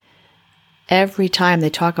every time they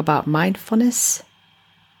talk about mindfulness,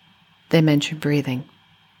 they mention breathing.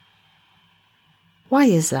 Why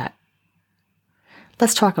is that?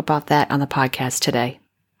 Let's talk about that on the podcast today.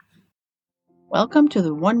 Welcome to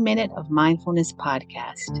the 1 Minute of Mindfulness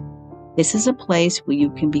podcast. This is a place where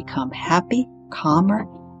you can become happy, calmer,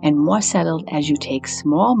 and more settled as you take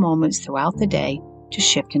small moments throughout the day to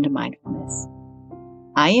shift into mindfulness.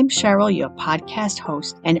 I am Cheryl, your podcast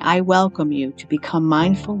host, and I welcome you to become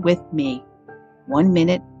mindful with me, 1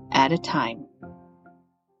 minute at a time.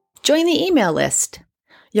 Join the email list.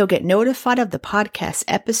 You'll get notified of the podcast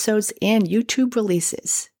episodes and YouTube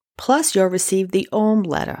releases. Plus, you'll receive the OM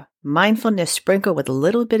letter, mindfulness sprinkled with a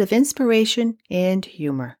little bit of inspiration and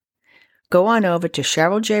humor. Go on over to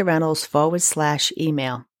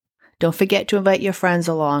CherylJReynolds/email. Don't forget to invite your friends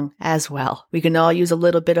along as well. We can all use a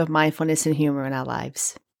little bit of mindfulness and humor in our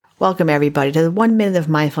lives. Welcome, everybody, to the 1 Minute of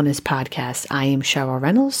Mindfulness podcast. I am Cheryl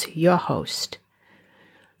Reynolds, your host.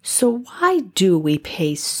 So why do we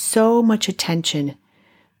pay so much attention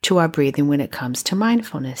to our breathing when it comes to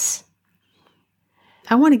mindfulness?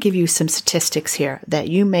 I want to give you some statistics here that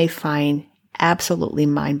you may find absolutely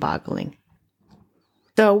mind-boggling.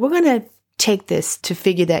 So we're going to take this to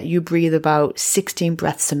figure that you breathe about 16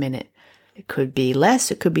 breaths a minute. It could be less,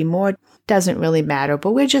 it could be more, doesn't really matter,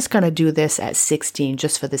 but we're just going to do this at 16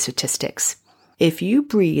 just for the statistics. If you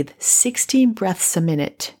breathe 16 breaths a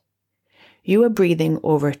minute, you are breathing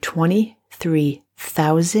over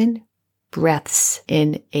 23,000 breaths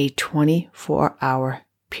in a 24-hour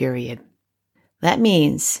period. That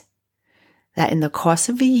means that in the course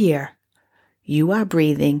of a year, you are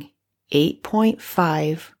breathing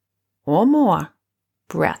 8.5 or more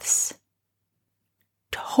breaths.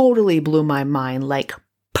 Totally blew my mind, like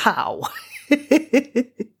pow.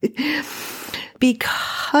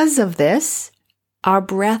 Because of this, our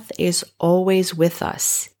breath is always with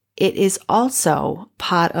us. It is also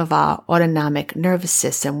part of our autonomic nervous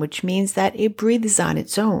system, which means that it breathes on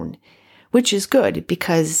its own, which is good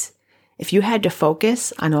because if you had to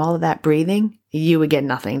focus on all of that breathing, you would get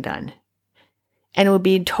nothing done. And it would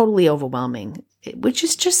be totally overwhelming, which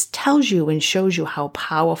just tells you and shows you how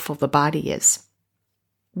powerful the body is.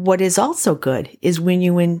 What is also good is when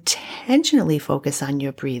you intentionally focus on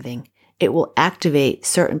your breathing, it will activate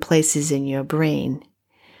certain places in your brain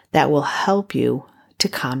that will help you to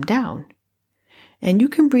calm down. And you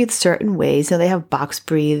can breathe certain ways. Now, they have box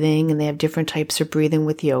breathing and they have different types of breathing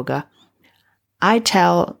with yoga. I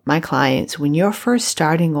tell my clients, when you're first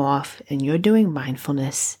starting off and you're doing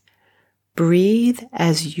mindfulness, breathe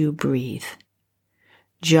as you breathe.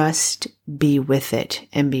 Just be with it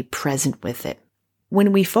and be present with it.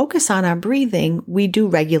 When we focus on our breathing, we do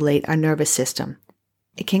regulate our nervous system.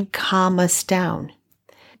 It can calm us down.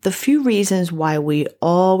 The few reasons why we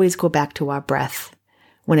always go back to our breath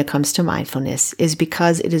when it comes to mindfulness is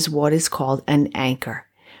because it is what is called an anchor,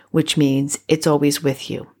 which means it's always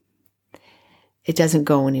with you. It doesn't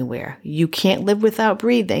go anywhere. You can't live without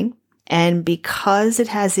breathing. And because it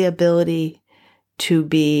has the ability to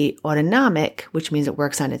be autonomic, which means it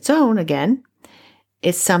works on its own again,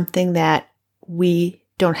 it's something that we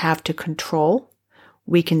don't have to control.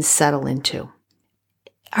 We can settle into.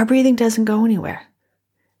 Our breathing doesn't go anywhere.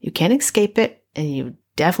 You can't escape it, and you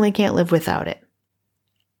definitely can't live without it.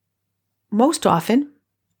 Most often,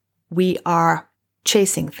 we are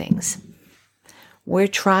chasing things. We're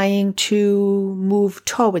trying to move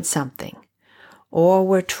towards something, or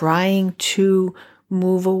we're trying to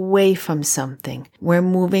move away from something. We're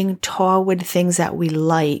moving toward things that we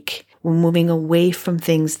like. We're moving away from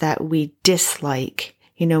things that we dislike.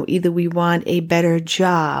 Either we want a better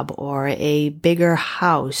job or a bigger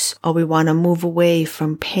house, or we want to move away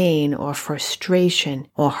from pain or frustration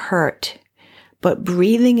or hurt. But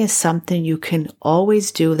breathing is something you can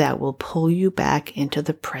always do that will pull you back into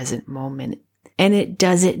the present moment. And it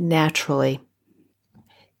does it naturally.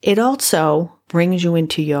 It also brings you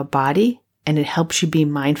into your body and it helps you be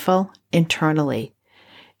mindful internally.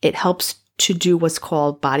 It helps to do what's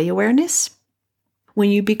called body awareness. When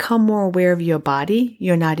you become more aware of your body,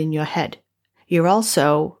 you're not in your head. You're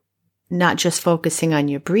also not just focusing on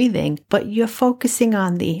your breathing, but you're focusing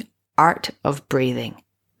on the art of breathing,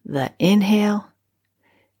 the inhale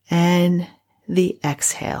and the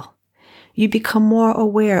exhale. You become more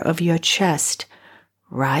aware of your chest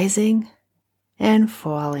rising and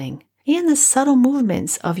falling, and the subtle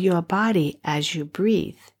movements of your body as you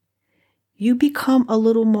breathe. You become a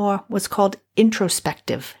little more what's called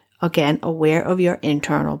introspective, again, aware of your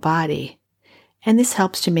internal body. And this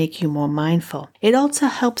helps to make you more mindful. It also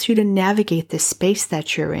helps you to navigate the space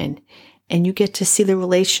that you're in, and you get to see the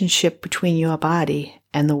relationship between your body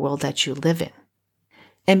and the world that you live in.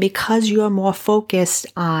 And because you're more focused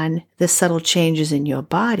on the subtle changes in your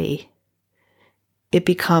body, it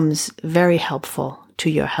becomes very helpful to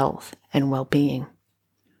your health and well-being.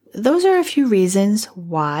 Those are a few reasons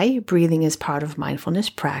why breathing is part of mindfulness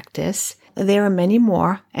practice. There are many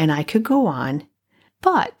more, and I could go on,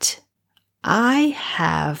 but I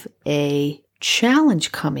have a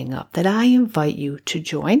challenge coming up that I invite you to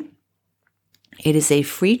join. It is a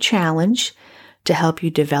free challenge to help you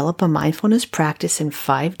develop a mindfulness practice in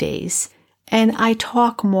 5 days. And I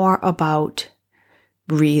talk more about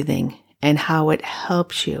breathing and how it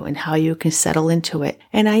helps you and how you can settle into it.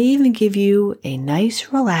 And I even give you a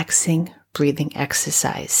nice, relaxing breathing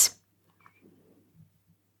exercise.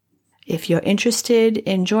 If you're interested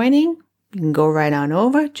in joining, you can go right on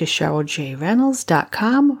over to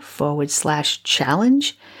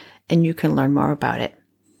CherylJReynolds.com/challenge and you can learn more about it.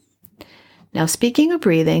 Now, speaking of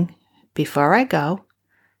breathing, before I go,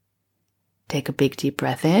 take a big deep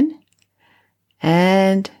breath in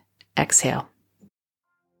and exhale.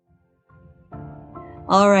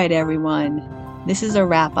 All right, everyone. This is a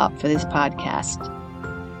wrap up for this podcast.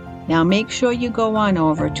 Now make sure you go on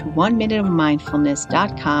over to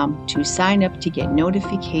 1minuteofmindfulness.com to sign up to get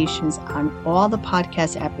notifications on all the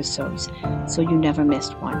podcast episodes so you never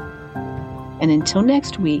missed one. And until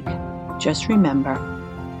next week, just remember,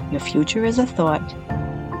 your future is a thought,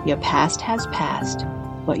 your past has passed,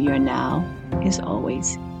 but your now is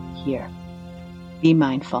always here. Be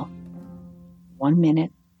mindful, 1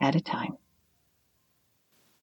 minute at a time.